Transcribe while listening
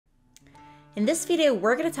In this video,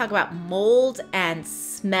 we're going to talk about mold and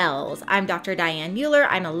smells. I'm Dr. Diane Mueller.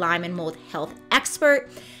 I'm a Lyme and mold health expert.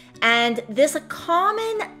 And this a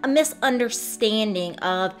common misunderstanding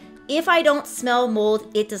of if I don't smell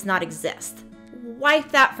mold, it does not exist.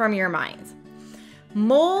 Wipe that from your mind.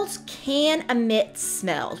 Molds can emit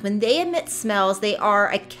smells. When they emit smells, they are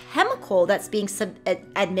a chemical that's being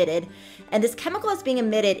emitted. And this chemical that's being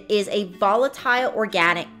emitted is a volatile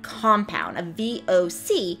organic compound, a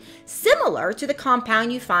VOC, similar to the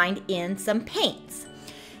compound you find in some paints.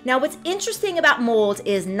 Now, what's interesting about mold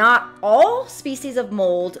is not all species of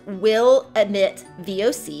mold will emit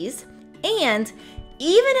VOCs, and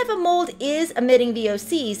even if a mold is emitting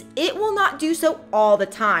VOCs, it will not do so all the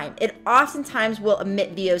time. It oftentimes will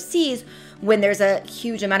emit VOCs when there's a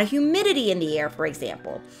huge amount of humidity in the air, for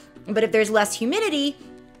example. But if there's less humidity,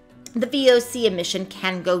 the VOC emission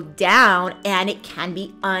can go down and it can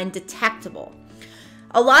be undetectable.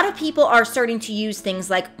 A lot of people are starting to use things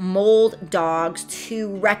like mold dogs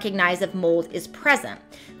to recognize if mold is present.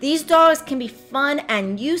 These dogs can be fun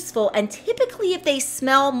and useful, and typically if they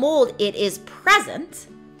smell mold, it is present.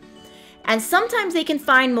 And sometimes they can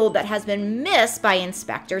find mold that has been missed by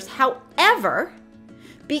inspectors. However,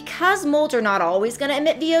 because molds are not always going to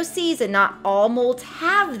emit VOCs and not all molds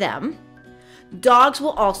have them, dogs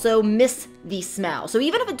will also miss the smell. So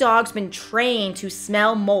even if a dog's been trained to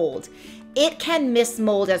smell mold, it can miss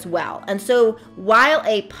mold as well. And so while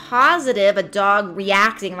a dog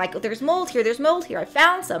reacting like, oh, there's mold here, I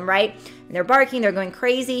found some, right? And they're barking, they're going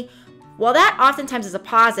crazy. Well, that oftentimes is a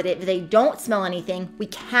positive. If they don't smell anything, we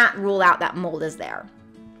can't rule out that mold is there.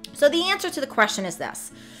 So the answer to the question is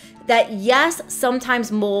this, that yes,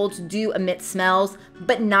 sometimes molds do emit smells,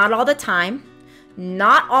 but not all the time.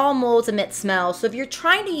 Not all molds emit smells. So if you're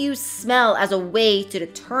trying to use smell as a way to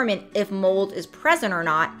determine if mold is present or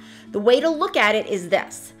not, the way to look at it is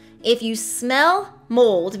this. If you smell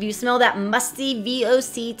mold, if you smell that musty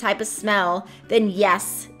VOC type of smell, then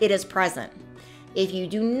yes, it is present. If you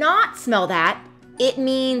do not smell that, it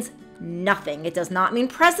means nothing. It does not mean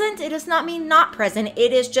present. It does not mean not present.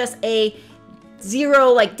 It is just a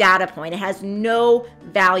zero data point. It has no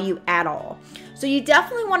value at all. So you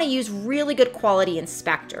definitely want to use really good quality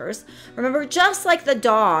inspectors. Remember, just like the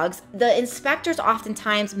dogs, the inspectors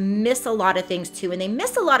oftentimes miss a lot of things too, and they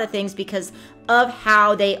miss a lot of things because of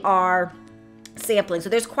how they are sampling. So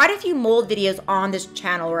there's quite a few mold videos on this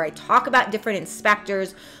channel where I talk about different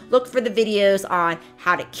inspectors. Look for the videos on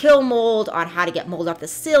how to kill mold, on how to get mold off the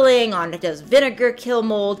ceiling, on does vinegar kill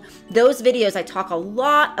mold. Those videos I talk a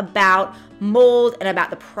lot about mold and about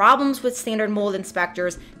the problems with standard mold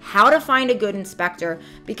inspectors, how to find a good inspector,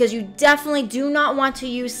 because you definitely do not want to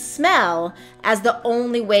use smell as the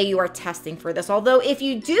only way you are testing for this. Although if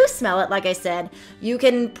you do smell it, like I said, you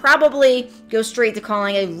can probably go straight to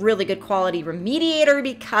calling a really good quality remediator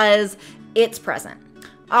because it's present.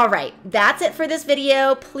 All right, that's it for this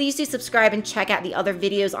video. Please do subscribe and check out the other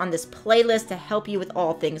videos on this playlist to help you with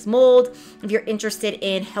all things mold. If you're interested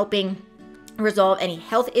in helping resolve any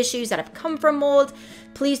health issues that have come from mold,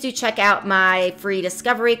 please do check out my free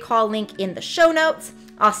discovery call link in the show notes.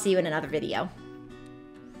 I'll see you in another video.